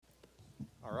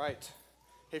All right.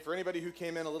 Hey, for anybody who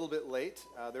came in a little bit late,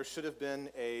 there should have been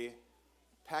a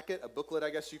packet, a booklet,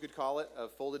 I guess you could call it,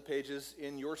 of folded pages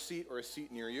in your seat or a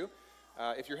seat near you.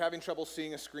 If you're having trouble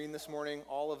seeing a screen this morning,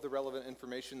 all of the relevant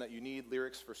information that you need,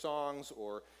 lyrics for songs,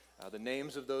 or the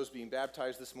names of those being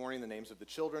baptized this morning, the names of the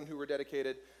children who were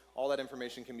dedicated, all that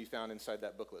information can be found inside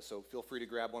that booklet. So feel free to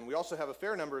grab one. We also have a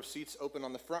fair number of seats open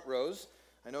on the front rows.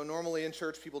 I know normally in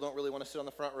church people don't really want to sit on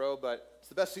the front row, but it's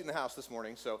the best seat in the house this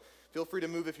morning, so feel free to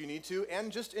move if you need to.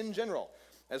 And just in general,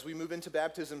 as we move into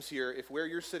baptisms here, if where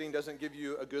you're sitting doesn't give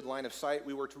you a good line of sight,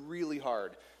 we worked really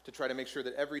hard to try to make sure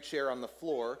that every chair on the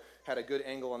floor had a good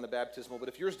angle on the baptismal. But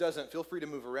if yours doesn't, feel free to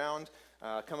move around,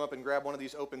 come up and grab one of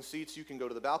these open seats. You can go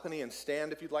to the balcony and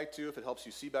stand if you'd like to, if it helps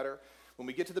you see better. When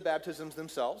we get to the baptisms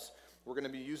themselves, we're going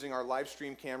to be using our live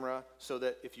stream camera so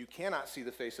that if you cannot see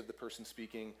the face of the person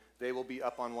speaking, they will be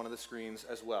up on one of the screens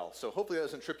as well. So hopefully that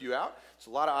doesn't trip you out. There's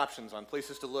a lot of options on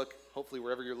places to look. Hopefully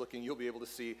wherever you're looking, you'll be able to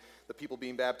see the people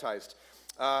being baptized.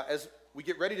 As we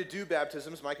get ready to do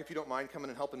baptisms, Mike, if you don't mind coming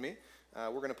and helping me, we're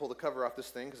going to pull the cover off this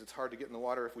thing because it's hard to get in the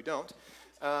water if we don't.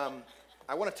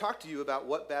 I want to talk to you about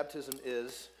what baptism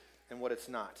is and what it's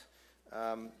not.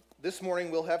 This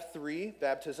morning we'll have 3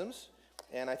 baptisms.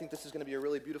 And I think this is going to be a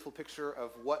really beautiful picture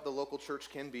of what the local church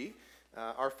can be.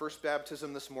 Our first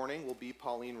baptism this morning will be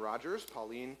Pauline Rogers.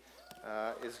 Pauline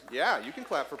you can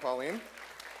clap for Pauline.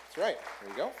 That's right.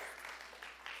 There you go.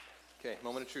 Okay,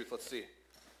 moment of truth. Let's see.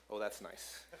 Oh, that's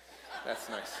nice. That's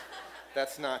nice.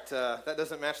 That's not, that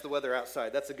doesn't match the weather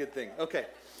outside. That's a good thing. Okay,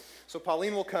 so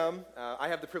Pauline will come. I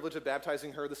have the privilege of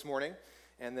baptizing her this morning.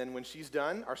 And then when she's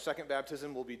done, our second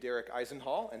baptism will be Derek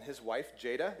Eisenhall, and his wife,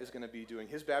 Jada, is going to be doing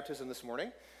his baptism this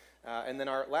morning. And then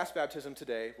our last baptism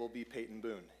today will be Peyton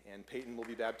Boone. And Peyton will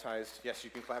be baptized. Yes, you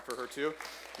can clap for her too,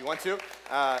 if you want to.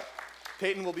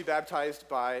 Peyton will be baptized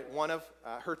by one of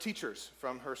her teachers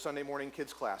from her Sunday morning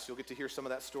kids class. You'll get to hear some of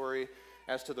that story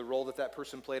as to the role that that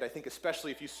person played. I think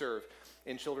especially if you serve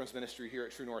in children's ministry here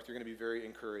at True North, you're going to be very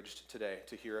encouraged today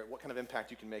to hear what kind of impact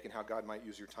you can make and how God might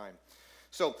use your time.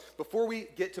 So before we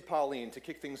get to Pauline, to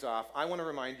kick things off, I want to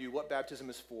remind you what baptism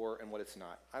is for and what it's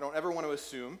not. I don't ever want to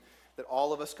assume that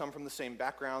all of us come from the same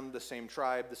background, the same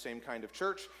tribe, the same kind of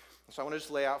church. So I want to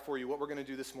just lay out for you what we're going to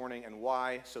do this morning and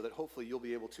why, so that hopefully you'll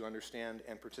be able to understand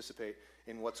and participate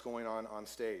in what's going on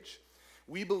stage.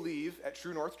 We believe at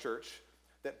True North Church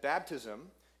that baptism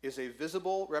is a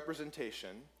visible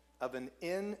representation of an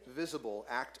invisible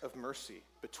act of mercy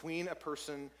between a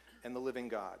person and the living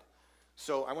God.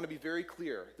 So I want to be very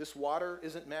clear. This water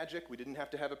isn't magic. We didn't have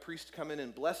to have a priest come in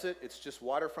and bless it. It's just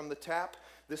water from the tap.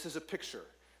 This is a picture.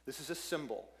 This is a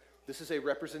symbol. This is a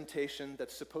representation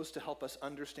that's supposed to help us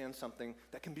understand something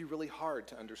that can be really hard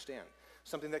to understand,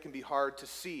 something that can be hard to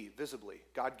see visibly.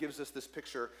 God gives us this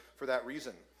picture for that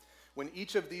reason. When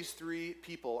each of these 3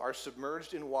 people are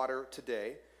submerged in water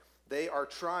today, they are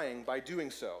trying, by doing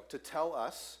so, to tell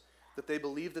us that they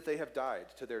believe that they have died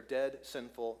to their dead,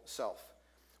 sinful self.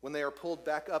 When they are pulled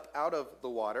back up out of the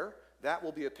water, that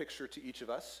will be a picture to each of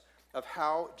us of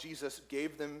how Jesus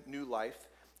gave them new life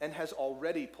and has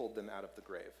already pulled them out of the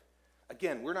grave.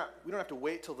 Again, we don't have to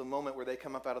wait till the moment where they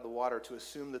come up out of the water to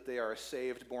assume that they are a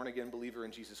saved, born-again believer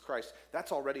in Jesus Christ.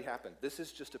 That's already happened. This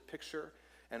is just a picture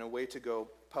and a way to go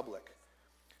public.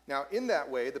 Now, in that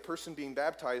way, the person being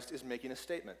baptized is making a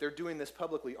statement. They're doing this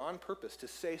publicly on purpose to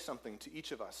say something to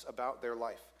each of us about their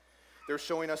life. They're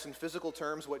showing us in physical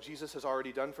terms what Jesus has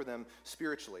already done for them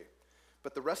spiritually.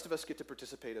 But the rest of us get to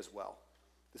participate as well.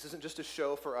 This isn't just a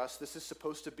show for us. This is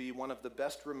supposed to be one of the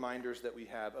best reminders that we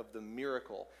have of the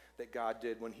miracle that God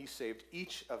did when he saved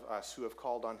each of us who have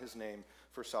called on his name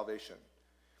for salvation.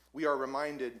 We are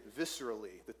reminded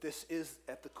viscerally that this is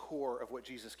at the core of what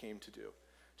Jesus came to do,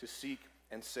 to seek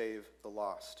and save the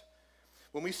lost.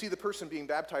 When we see the person being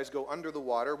baptized go under the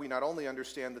water, we not only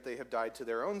understand that they have died to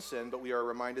their own sin, but we are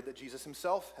reminded that Jesus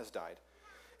himself has died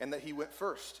and that he went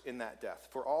first in that death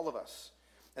for all of us.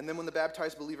 And then when the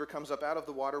baptized believer comes up out of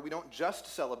the water, we don't just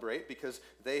celebrate because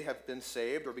they have been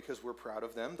saved or because we're proud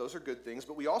of them. Those are good things,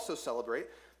 but we also celebrate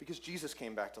because Jesus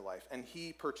came back to life and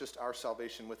he purchased our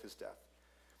salvation with his death.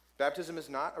 Baptism is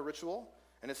not a ritual,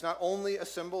 and it's not only a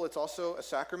symbol, it's also a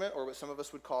sacrament, or what some of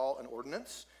us would call an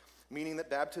ordinance, meaning that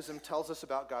baptism tells us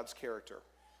about God's character.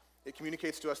 It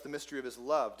communicates to us the mystery of his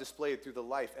love displayed through the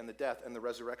life and the death and the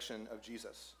resurrection of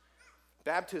Jesus.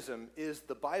 Baptism is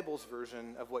the Bible's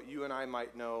version of what you and I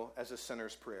might know as a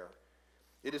sinner's prayer.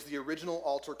 It is the original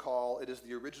altar call. It is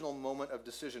the original moment of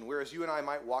decision. Whereas you and I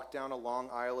might walk down a long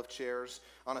aisle of chairs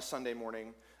on a Sunday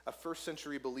morning, a first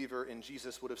century believer in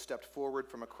Jesus would have stepped forward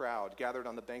from a crowd gathered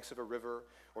on the banks of a river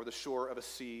or the shore of a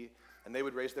sea, and they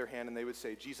would raise their hand and they would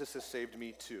say, Jesus has saved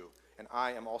me too. and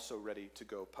I am also ready to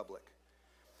go public.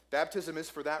 Baptism is,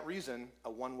 for that reason,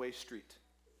 a one-way street.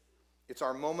 It's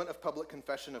our moment of public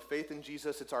confession of faith in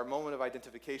Jesus. It's our moment of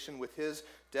identification with his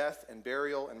death and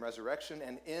burial and resurrection.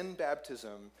 And in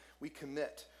baptism, we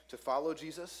commit to follow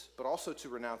Jesus, but also to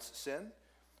renounce sin,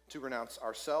 to renounce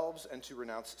ourselves, and to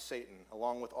renounce Satan,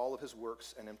 along with all of his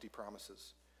works and empty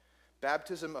promises.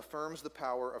 Baptism affirms the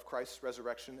power of Christ's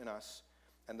resurrection in us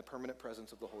and the permanent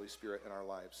presence of the Holy Spirit in our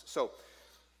lives. So,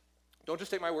 don't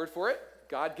just take my word for it.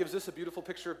 God gives us a beautiful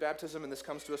picture of baptism, and this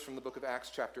comes to us from the book of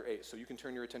Acts chapter 8. So you can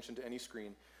turn your attention to any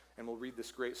screen, and we'll read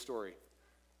this great story.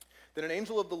 Then an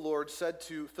angel of the Lord said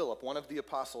to Philip, one of the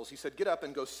apostles, he said, "Get up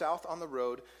and go south on the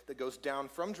road that goes down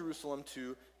from Jerusalem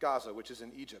to Gaza, which is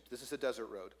in Egypt. This is a desert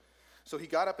road." So he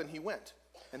got up and he went.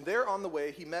 And there on the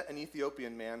way he met an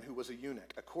Ethiopian man who was a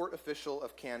eunuch, a court official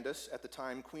of Candace, at the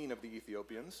time queen of the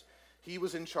Ethiopians. He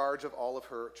was in charge of all of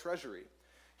her treasury.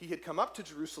 He had come up to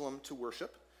Jerusalem to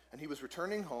worship, and he was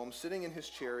returning home, sitting in his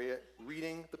chariot,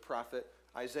 reading the prophet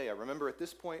Isaiah. Remember, at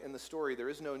this point in the story, there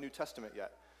is no New Testament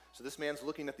yet. So this man's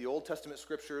looking at the Old Testament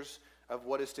scriptures of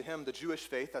what is to him the Jewish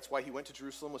faith. That's why he went to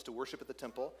Jerusalem, was to worship at the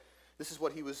temple. This is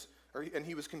what he was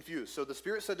confused. So the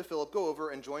Spirit said to Philip, "Go over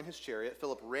and join his chariot."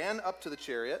 Philip ran up to the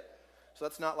chariot. So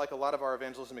that's not like a lot of our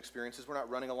evangelism experiences. We're not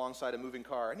running alongside a moving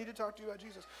car. "I need to talk to you about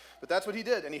Jesus." But that's what he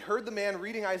did. And he heard the man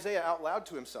reading Isaiah out loud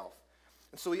to himself.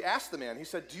 And so he asked the man, he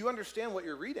said, "Do you understand what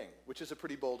you're reading?" Which is a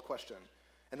pretty bold question.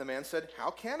 And the man said,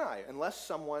 "How can I, unless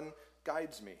someone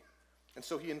guides me?" And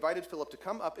so he invited Philip to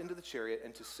come up into the chariot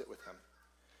and to sit with him.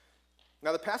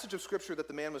 Now the passage of scripture that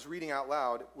the man was reading out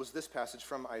loud was this passage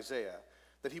from Isaiah,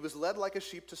 that he was led like a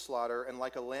sheep to slaughter, and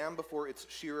like a lamb before its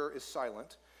shearer is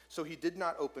silent, so he did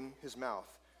not open his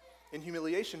mouth. In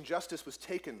humiliation, justice was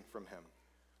taken from him.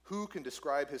 Who can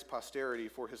describe his posterity?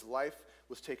 For his life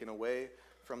was taken away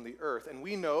from the earth. And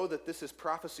we know that this is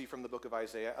prophecy from the book of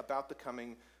Isaiah about the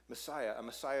coming Messiah, a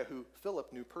Messiah who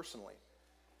Philip knew personally.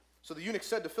 So the eunuch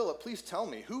said to Philip, "Please tell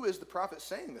me, who is the prophet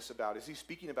saying this about? Is he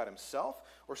speaking about himself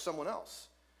or someone else?"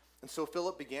 And so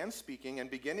Philip began speaking,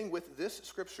 and beginning with this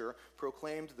scripture,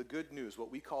 proclaimed the good news, what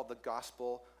we call the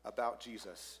gospel about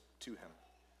Jesus, to him.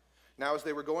 Now as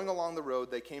they were going along the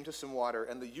road, they came to some water,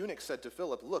 and the eunuch said to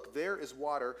Philip, "Look, there is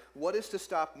water. What is to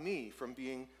stop me from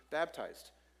being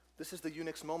baptized?" This is the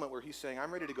eunuch's moment where he's saying,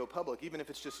 "I'm ready to go public, even if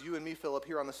it's just you and me, Philip,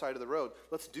 here on the side of the road.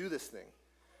 Let's do this thing."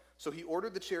 So he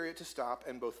ordered the chariot to stop,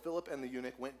 and both Philip and the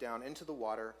eunuch went down into the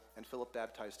water, and Philip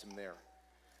baptized him there.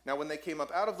 Now when they came up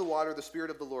out of the water, the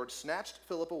Spirit of the Lord snatched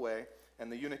Philip away,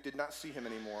 and the eunuch did not see him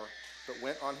anymore, but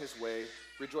went on his way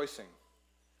rejoicing.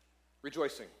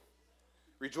 Rejoicing.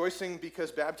 Rejoicing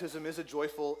because baptism is a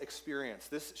joyful experience.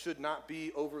 This should not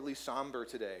be overly somber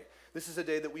today. This is a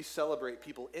day that we celebrate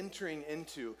people entering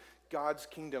into God's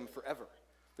kingdom forever.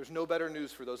 There's no better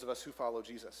news for those of us who follow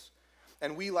Jesus.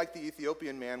 And we, like the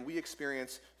Ethiopian man, we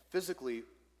experience physically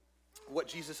what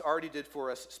Jesus already did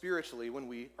for us spiritually when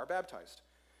we are baptized.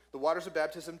 The waters of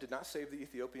baptism did not save the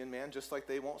Ethiopian man, just like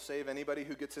they won't save anybody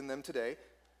who gets in them today.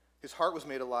 His heart was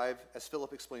made alive as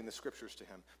Philip explained the scriptures to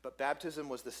him. But baptism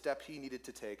was the step he needed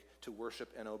to take to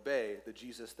worship and obey the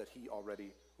Jesus that he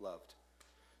already loved.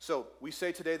 So we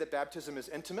say today that baptism is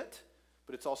intimate,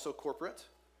 but it's also corporate.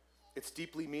 It's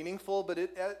deeply meaningful, but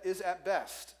it is at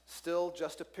best still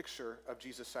just a picture of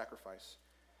Jesus' sacrifice.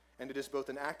 And it is both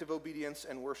an act of obedience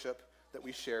and worship that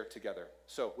we share together.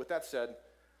 So with that said,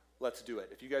 let's do it.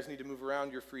 If you guys need to move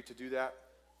around, you're free to do that.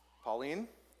 Pauline,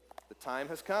 the time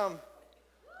has come.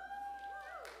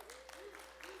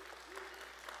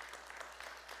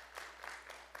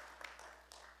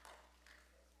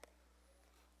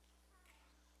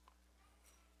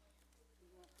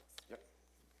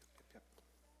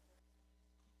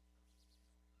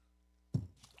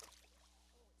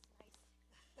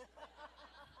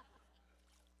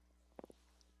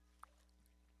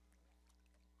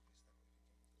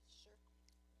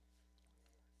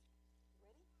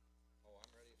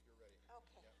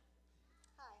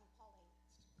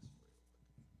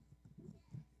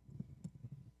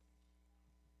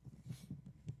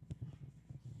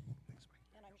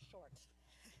 Short.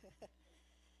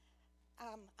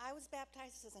 I was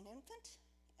baptized as an infant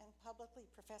and publicly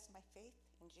professed my faith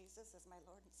in Jesus as my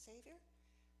Lord and Savior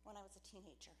when I was a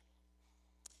teenager.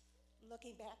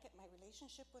 Looking back at my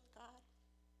relationship with God,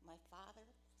 my Father,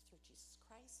 through Jesus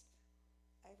Christ,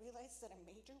 I realized that a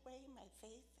major way my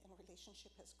faith and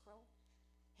relationship has grown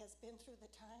has been through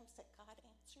the times that God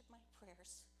answered my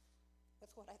prayers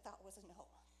with what I thought was a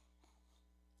no.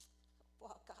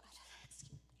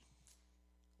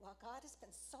 While God has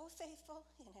been so faithful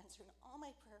in answering all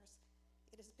my prayers,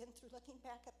 it has been through looking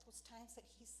back at those times that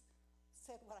He's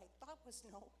said what I thought was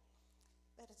no,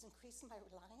 that has increased my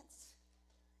reliance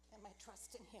and my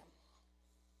trust in Him.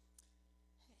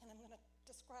 And I'm going to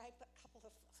describe a couple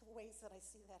of ways that I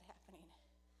see that happening.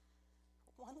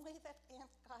 One way that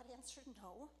God answered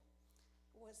no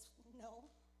was, no,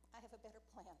 I have a better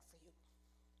plan for you,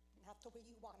 not the way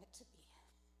you want it to be.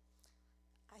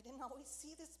 I didn't always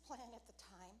see this plan at the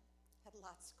time, had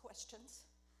lots of questions,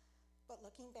 but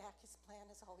looking back, His plan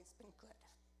has always been good.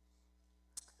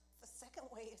 The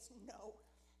second way is no,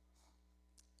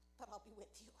 but I'll be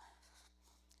with you,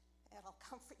 and I'll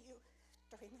comfort you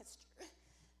during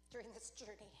this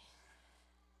journey.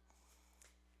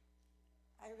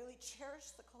 I really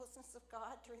cherish the closeness of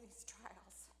God during these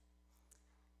trials.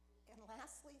 And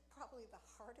lastly, probably the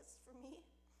hardest for me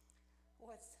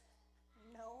was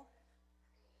no,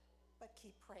 but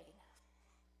keep praying.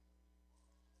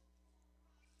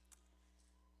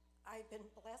 I've been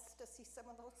blessed to see some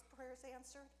of those prayers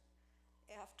answered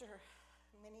after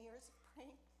many years of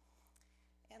praying,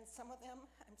 and some of them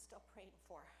I'm still praying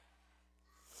for.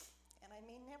 And I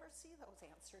may never see those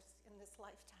answers in this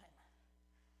lifetime,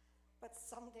 but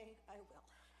someday I will.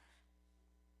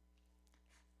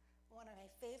 One of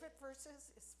my favorite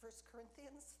verses is 1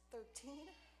 Corinthians 13,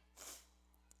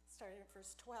 starting at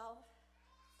verse 12.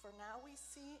 For now we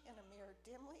see in a mirror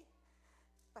dimly,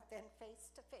 but then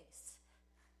face to face.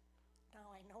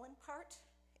 Now I know in part,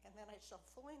 and then I shall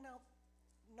fully know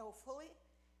fully,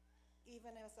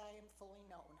 even as I am fully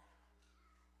known.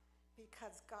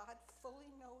 Because God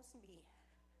fully knows me,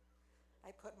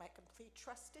 I put my complete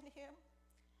trust in Him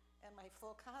and my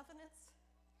full confidence,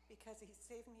 because He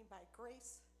saved me by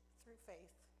grace through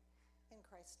faith in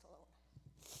Christ alone.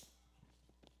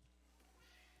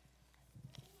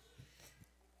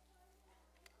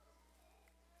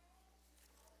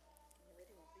 You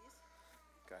ready with these?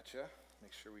 Gotcha. Make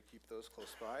sure we keep those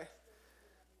close by.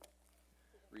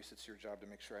 Reese, it's your job to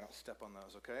make sure I don't step on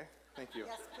those, okay? Thank you.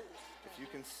 Yes, please. If you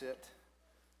can sit,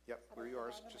 yep, where you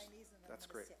are, I'll go down on just, my knees and I'm that's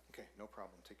gonna great. sit. Okay, no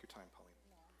problem. Take your time, Pauline.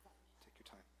 No, I'm fine. Take your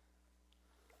time.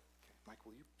 Okay, Mike,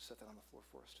 will you set that on the floor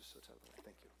for us, just so it's out of the way?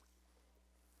 Thank you.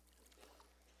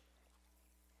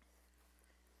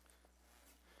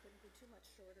 Couldn't be too much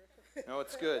shorter. No,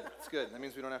 it's good. It's good. That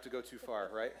means we don't have to go too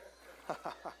far, right?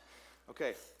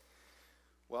 Okay.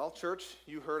 Well, church,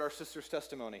 you heard our sister's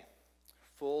testimony.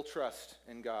 Full trust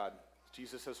in God,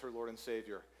 Jesus as her Lord and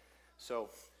Savior. So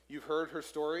you've heard her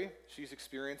story. She's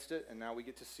experienced it, and now we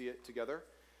get to see it together.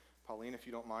 Pauline, if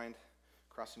you don't mind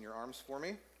crossing your arms for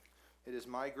me. It is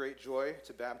my great joy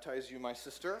to baptize you, my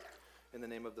sister, in the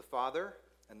name of the Father,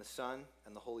 and the Son,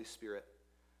 and the Holy Spirit.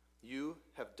 You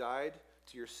have died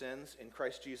to your sins in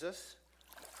Christ Jesus,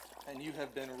 and you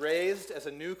have been raised as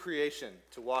a new creation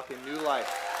to walk in new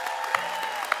life.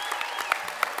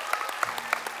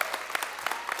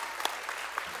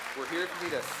 We're here if you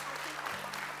need us.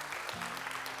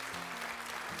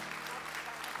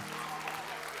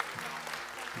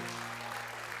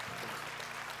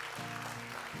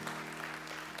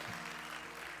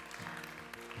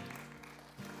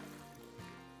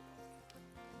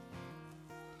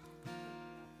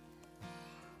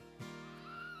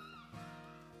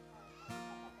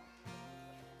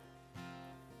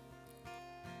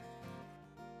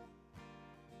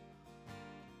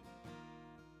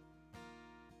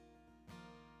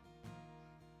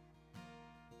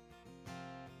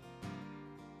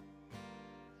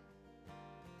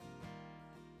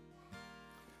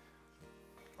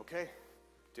 Okay,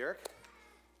 Derek,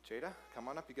 Jada, come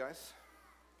on up, you guys.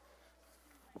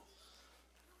 Cool.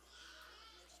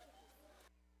 Nice and warm.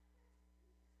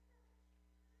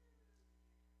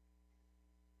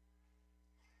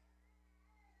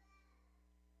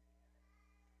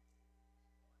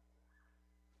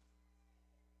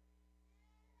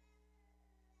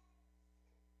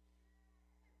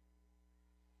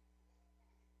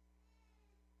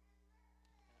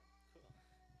 I'll go down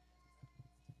here.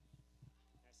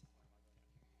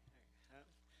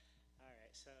 All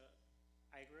right. So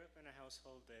I grew up in a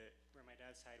household where my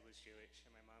dad's side was Jewish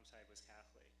and my mom's side was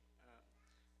Catholic.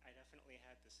 I definitely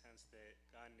had the sense that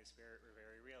God and His Spirit were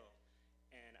very real,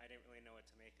 and I didn't really know what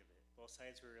to make of it. Both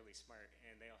sides were really smart,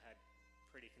 and they all had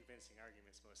pretty convincing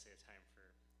arguments most of the time for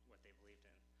what they believed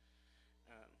in.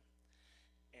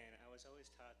 And I was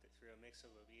always taught that through a mix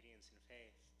of obedience and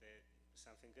faith that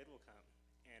something good will come.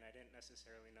 And I didn't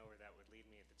necessarily know where that would lead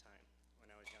me at the time when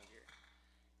I was younger.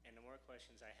 And the more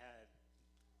questions I had,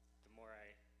 the more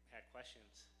I had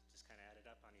questions, just kind of added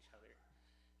up on each other.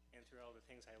 And through all the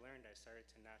things I learned, I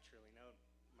started to naturally know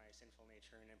my sinful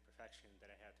nature and imperfection that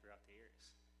I had throughout the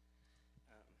years.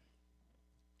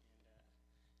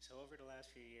 So over the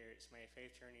last few years, my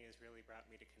faith journey has really brought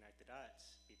me to connect the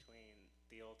dots between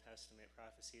the Old Testament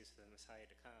prophecies of the Messiah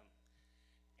to come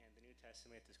and the New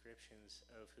Testament descriptions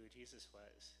of who Jesus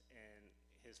was and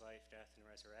his life, death, and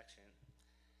resurrection.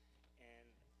 And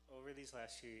over these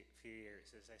last few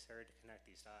years, as I started to connect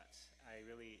these dots, I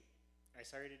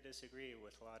started to disagree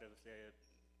with a lot of the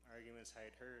arguments I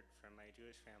had heard from my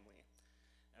Jewish family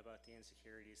about the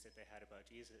insecurities that they had about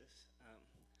Jesus.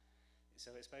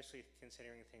 So especially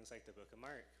considering things like the book of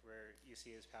Mark, where you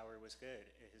see his power was good,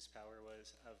 his power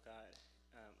was of God.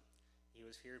 He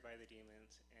was feared by the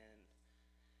demons, and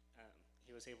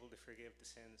he was able to forgive the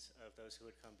sins of those who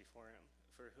would come before him.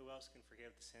 For who else can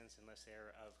forgive the sins unless they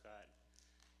are of God?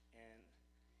 And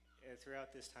throughout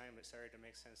this time, it started to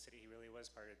make sense that he really was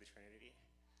part of the Trinity.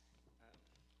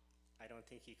 I don't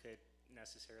think he could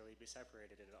necessarily be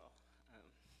separated at all.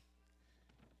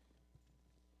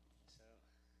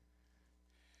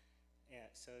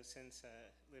 So since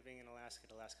living in Alaska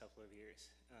the last couple of years,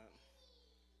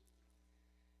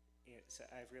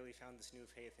 I've really found this new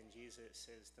faith in Jesus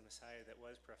as the Messiah that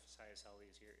was prophesied all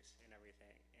these years and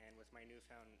everything. And with my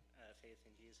newfound faith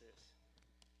in Jesus,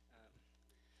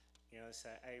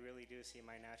 so I really do see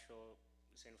my natural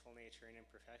sinful nature and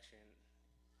imperfection.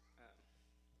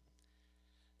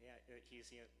 He's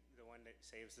the one that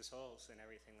saves the souls and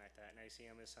everything like that. And I see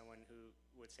him as someone who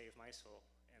would save my soul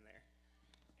in there.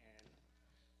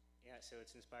 And so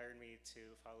it's inspired me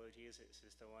to follow Jesus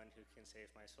as the one who can save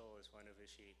my soul as one of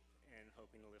his sheep and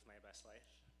hoping to live my best life.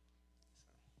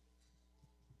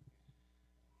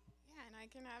 Yeah, and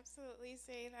I can absolutely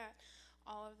say that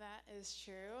all of that is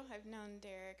true. I've known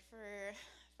Derek for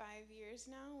 5 years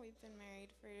now. We've been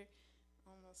married for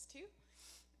almost 2.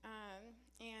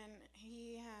 And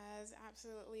he has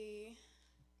absolutely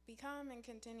become and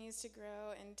continues to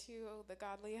grow into the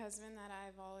godly husband that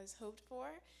I've always hoped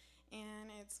for.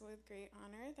 And it's with great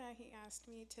honor that he asked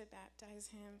me to baptize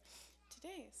him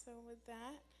today. So with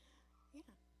that, yeah.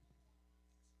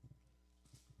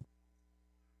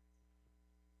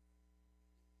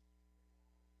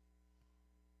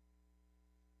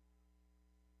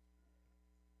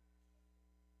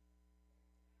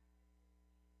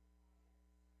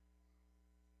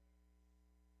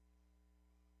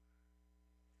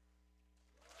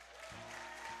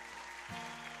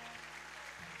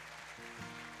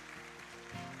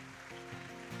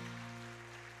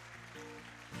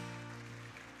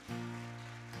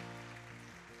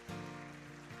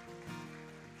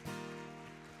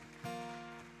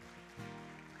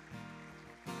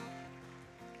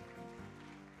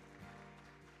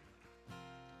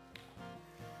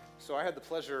 So I had the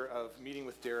pleasure of meeting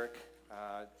with Derek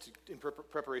in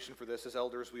preparation for this. As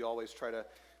elders, we always try to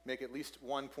make at least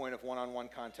one point of one-on-one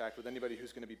contact with anybody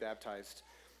who's going to be baptized.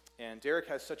 And Derek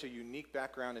has such a unique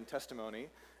background and testimony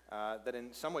that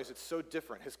in some ways it's so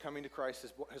different. His coming to Christ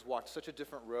has walked such a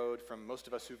different road from most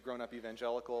of us who've grown up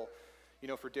evangelical. You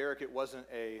know, for Derek, it wasn't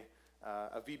a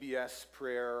VBS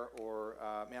prayer or,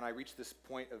 man, I reached this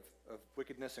point of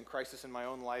wickedness and crisis in my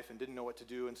own life and didn't know what to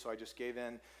do, and so I just gave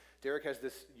in. Derek has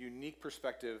this unique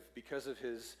perspective because of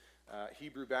his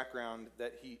Hebrew background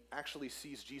that he actually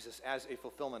sees Jesus as a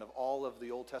fulfillment of all of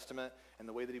the Old Testament and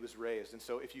the way that he was raised. And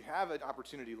so if you have an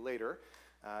opportunity later,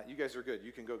 you guys are good.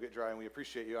 You can go get dry, and we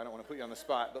appreciate you. I don't want to put you on the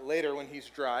spot. But later when he's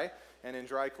dry and in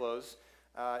dry clothes,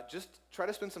 just try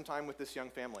to spend some time with this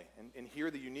young family and hear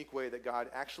the unique way that God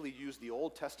actually used the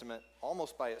Old Testament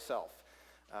almost by itself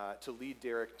to lead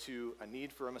Derek to a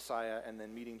need for a Messiah and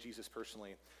then meeting Jesus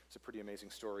personally. It's a pretty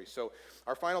amazing story. So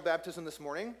our final baptism this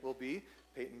morning will be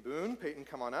Peyton Boone. Peyton,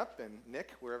 come on up. And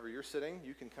Nick, wherever you're sitting,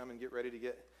 you can come and get ready to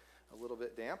get a little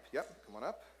bit damp. Yep, come on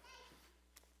up.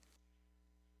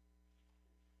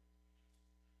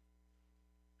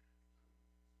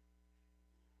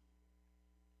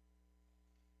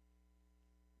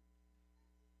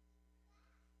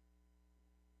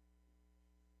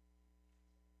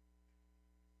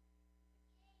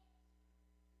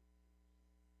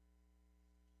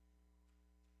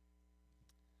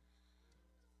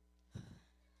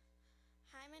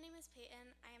 Hi, my name is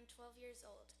Peyton. I am 12 years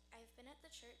old. I've been at the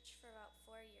church for about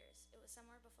 4 years. It was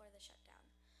somewhere before the shutdown.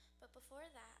 But before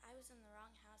that, I was in the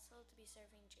wrong household to be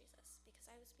serving Jesus because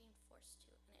I was being forced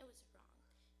to, and it was wrong.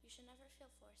 You should never feel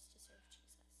forced to serve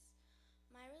Jesus.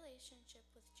 My relationship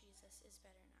with Jesus is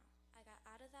better now. I got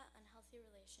out of that unhealthy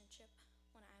relationship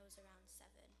when I was around 7.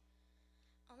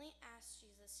 Only asked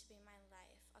Jesus to be my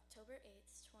life October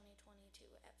 8th, 2022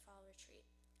 at Fall Retreat.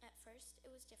 At first,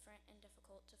 it was different and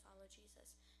difficult to follow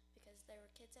Jesus because there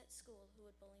were kids at school who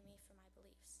would bully me for my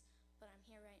beliefs, but I'm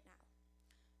here right now.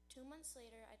 2 months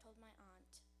later, I told my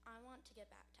aunt, I want to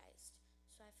get baptized.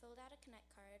 So I filled out a Connect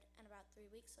card, and about 3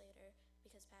 weeks later,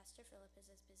 because Pastor Philip is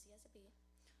as busy as a bee,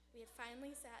 We had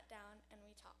finally sat down and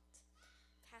we talked.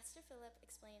 Pastor Philip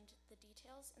explained the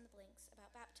details in the blinks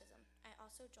about baptism. I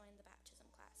also joined the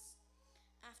baptism class.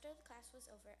 After the class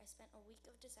was over, I spent a week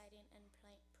of deciding and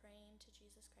praying to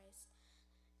Jesus Christ,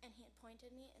 and he had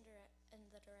pointed me in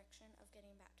the direction of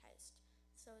getting baptized.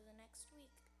 So the next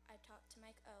week, I talked to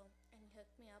Mike O, and he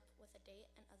hooked me up with a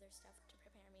date and other stuff to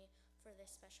prepare me for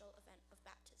this special event of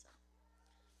baptism.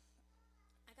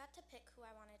 I got to pick who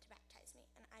I wanted to baptize me,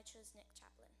 and I chose Nick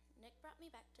Chaplin. Nick brought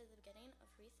me back to the beginning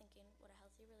of rethinking what a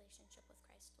healthy relationship with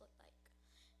Christ looked like,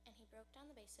 and he broke down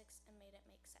the basics and made it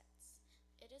make sense.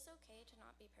 It is okay to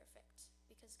not be perfect,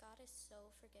 because God is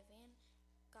so forgiving,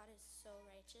 God is so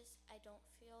righteous. I don't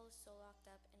feel so locked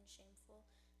up and shameful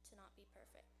to not be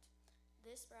perfect.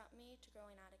 This brought me to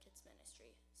growing out of kids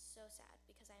ministry. So sad,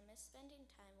 because I miss spending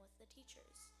time with the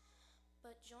teachers.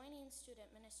 But joining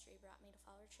student ministry brought me to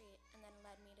Fall Retreat, and then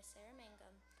led me to Sarah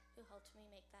Mangum, who helped me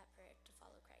make that prayer to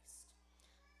follow Christ.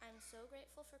 I'm so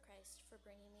grateful for Christ for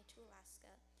bringing me to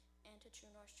Alaska and to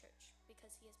True North Church,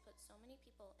 because he has put so many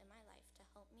people in my life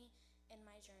to help me in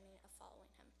my journey of following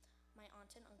him. My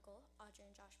aunt and uncle, Audrey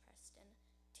and Josh Preston,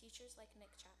 teachers like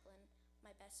Nick Chaplin,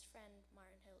 my best friend,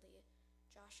 Martin Hildy,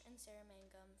 Josh and Sarah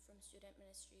Mangum from student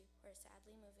ministry, who are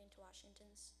sadly moving to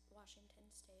Washington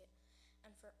State,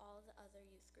 and for all the other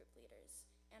youth group leaders,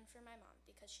 and for my mom,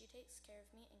 because she takes care of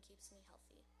me and keeps me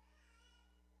healthy.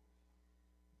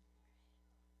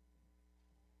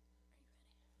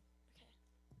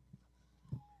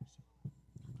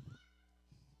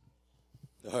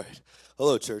 All right.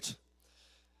 Hello, church.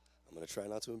 I'm going to try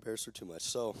not to embarrass her too much.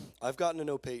 So, I've gotten to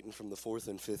know Peyton from the 4th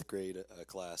and 5th grade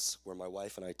class where my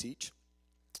wife and I teach.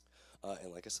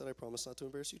 And like I said, I promise not to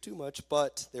embarrass you too much,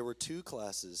 but there were 2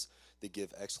 classes that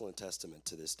give excellent testament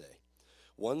to this day.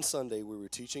 One Sunday, we were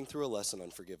teaching through a lesson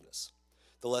on forgiveness.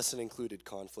 The lesson included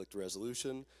conflict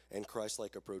resolution and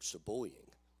Christ-like approach to bullying.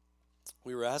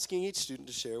 We were asking each student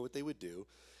to share what they would do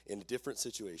in different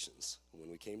situations. When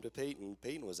we came to Peyton,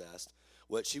 Peyton was asked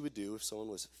what she would do if someone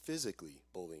was physically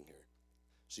bullying her.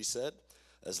 She said,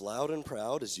 as loud and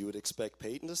proud as you would expect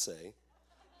Peyton to say,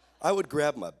 I would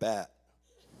grab my bat.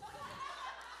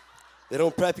 They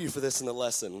don't prep you for this in the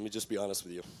lesson, let me just be honest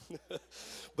with you.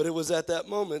 But it was at that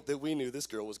moment that we knew this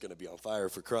girl was going to be on fire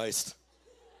for Christ.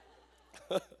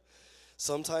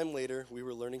 Sometime later, we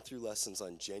were learning through lessons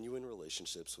on genuine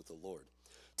relationships with the Lord,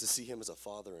 to see him as a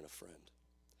father and a friend.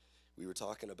 We were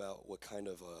talking about what kind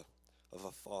of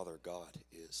a father God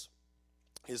is.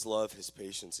 His love, his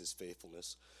patience, his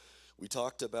faithfulness. We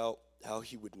talked about how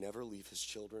he would never leave his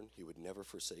children. He would never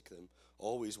forsake them,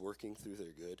 always working through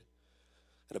their good.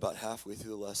 And about halfway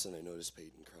through the lesson, I noticed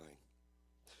Peyton crying.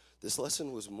 This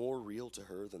lesson was more real to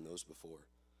her than those before.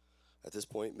 At this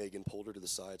point, Megan pulled her to the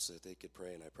side so that they could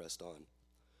pray, and I pressed on.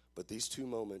 But these 2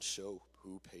 moments show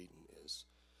who Peyton is.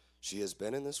 She has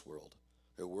been in this world,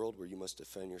 a world where you must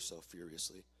defend yourself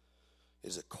furiously. It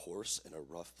is a coarse and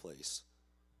a rough place.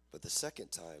 But the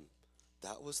second time,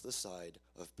 that was the side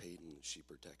of Peyton she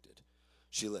protected.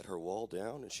 She let her wall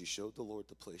down, and she showed the Lord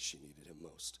the place she needed him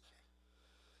most.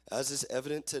 As is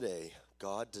evident today,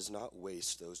 God does not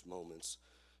waste those moments.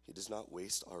 He does not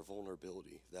waste our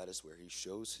vulnerability. That is where he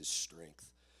shows his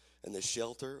strength and the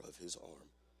shelter of his arm.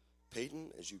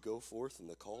 Peyton, as you go forth in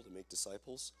the call to make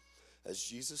disciples, as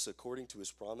Jesus, according to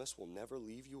his promise, will never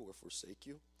leave you or forsake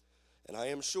you, and I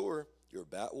am sure your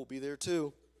bat will be there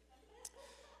too.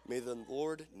 May the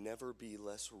Lord never be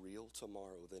less real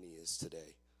tomorrow than he is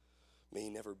today. May he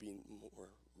never be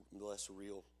less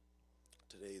real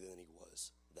today than he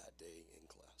was that day in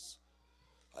class.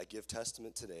 I give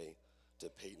testament today to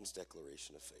Peyton's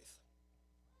declaration of faith.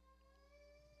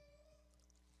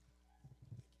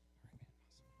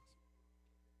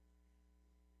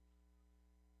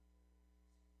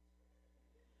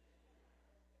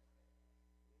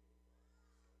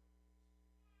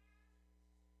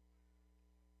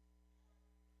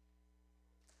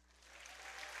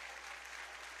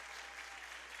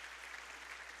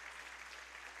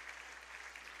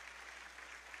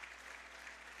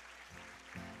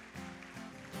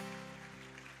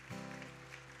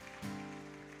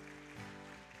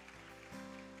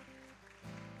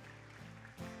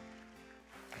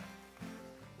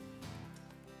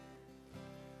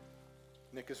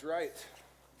 Nick is right.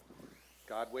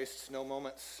 God wastes no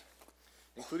moments,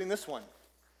 including this one.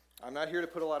 I'm not here to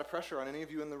put a lot of pressure on any of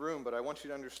you in the room, but I want you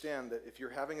to understand that if you're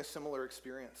having a similar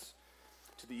experience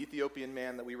to the Ethiopian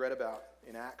man that we read about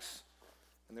in Acts,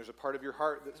 and there's a part of your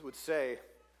heart that would say,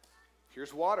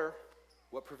 here's water,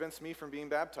 what prevents me from being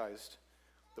baptized?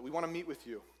 That we want to meet with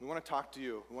you, we want to talk to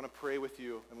you, we want to pray with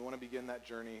you, and we want to begin that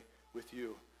journey with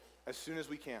you as soon as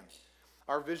we can.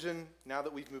 Our vision, now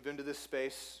that we've moved into this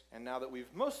space, and now that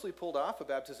we've mostly pulled off a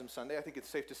baptism Sunday, I think it's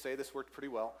safe to say this worked pretty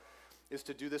well, is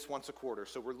to do this once a quarter.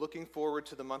 So we're looking forward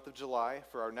to the month of July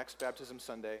for our next baptism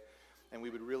Sunday, and we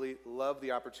would really love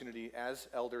the opportunity as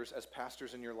elders, as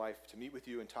pastors in your life, to meet with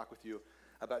you and talk with you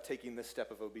about taking this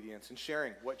step of obedience and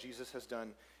sharing what Jesus has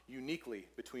done uniquely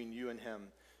between you and him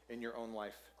in your own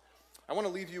life. I want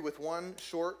to leave you with one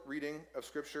short reading of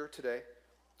Scripture today,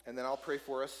 and then I'll pray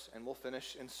for us, and we'll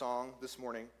finish in song this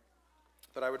morning.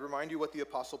 But I would remind you what the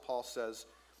Apostle Paul says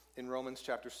in Romans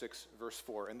chapter 6, verse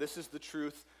 4. And this is the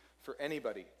truth for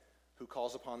anybody who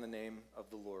calls upon the name of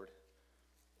the Lord.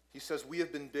 He says, "We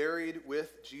have been buried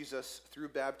with Jesus through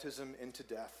baptism into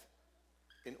death,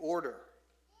 in order,"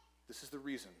 this is the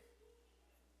reason,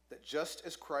 "that just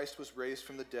as Christ was raised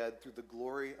from the dead through the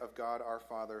glory of God our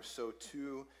Father, so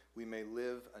too we may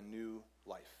live a new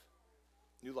life."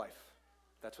 New life.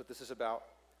 That's what this is about.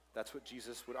 That's what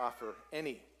Jesus would offer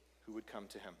any who would come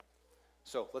to him.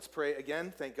 So let's pray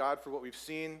again. Thank God for what we've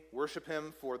seen. Worship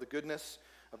him for the goodness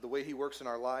of the way he works in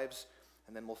our lives.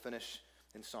 And then we'll finish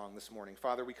in song this morning.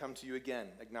 Father, we come to you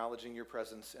again, acknowledging your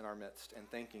presence in our midst and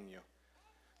thanking you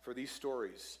for these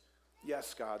stories.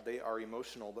 Yes, God, they are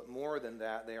emotional, but more than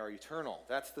that, they are eternal.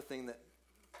 That's the thing that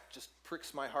just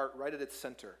pricks my heart right at its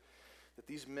center, that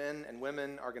these men and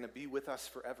women are going to be with us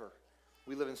forever.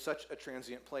 We live in such a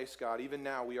transient place, God. Even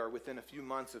now, we are within a few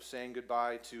months of saying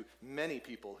goodbye to many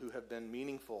people who have been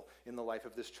meaningful in the life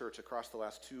of this church across the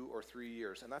last 2 or 3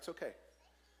 years, and that's okay.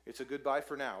 It's a goodbye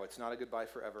for now. It's not a goodbye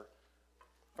forever.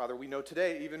 Father, we know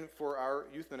today, even for our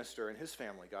youth minister and his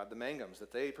family, God, the Mangums,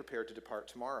 that they prepare to depart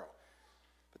tomorrow.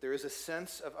 But there is a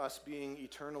sense of us being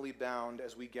eternally bound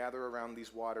as we gather around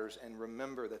these waters and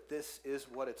remember that this is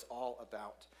what it's all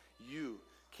about. You,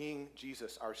 King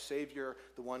Jesus, our Savior,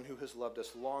 the one who has loved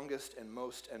us longest and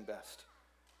most and best.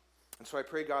 And so I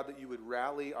pray, God, that you would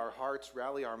rally our hearts,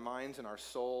 rally our minds and our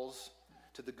souls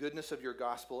to the goodness of your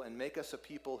gospel and make us a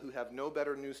people who have no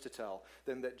better news to tell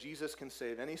than that Jesus can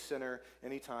save any sinner,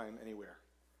 anytime, anywhere.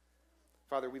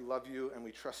 Father, we love you and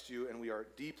we trust you, and we are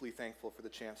deeply thankful for the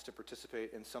chance to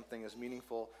participate in something as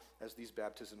meaningful as these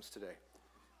baptisms today.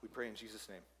 We pray in Jesus'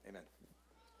 name. Amen.